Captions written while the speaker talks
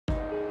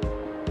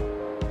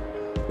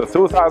The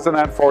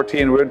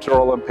 2014 Winter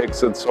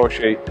Olympics in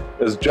Sochi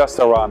is just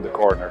around the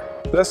corner.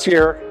 This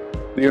year,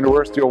 the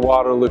University of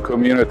Waterloo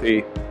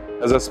community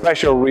has a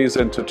special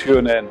reason to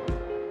tune in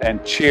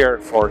and cheer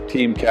for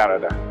Team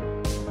Canada.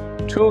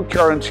 Two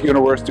current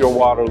University of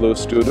Waterloo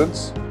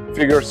students,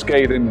 figure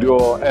skating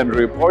duo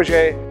Andrew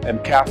Poget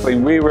and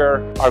Kathleen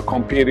Weaver, are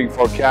competing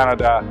for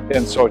Canada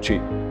in Sochi.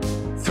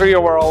 Three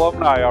of our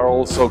alumni are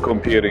also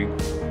competing.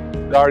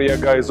 Daria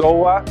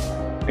Gaizova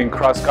in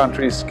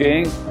cross-country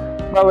skiing,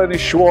 Melanie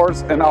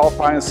Schwartz in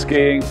alpine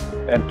skiing,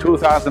 and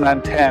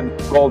 2010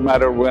 gold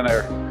medal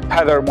winner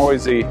Heather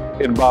Moisey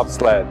in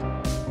bobsled.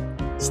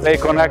 Stay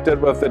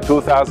connected with the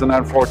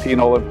 2014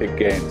 Olympic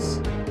Games.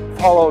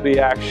 Follow the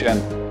action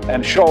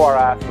and show our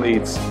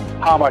athletes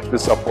how much we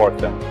support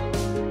them.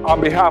 On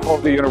behalf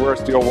of the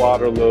University of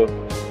Waterloo,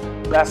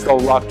 best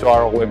of luck to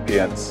our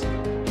Olympians.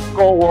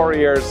 Go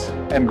Warriors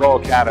and go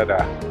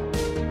Canada!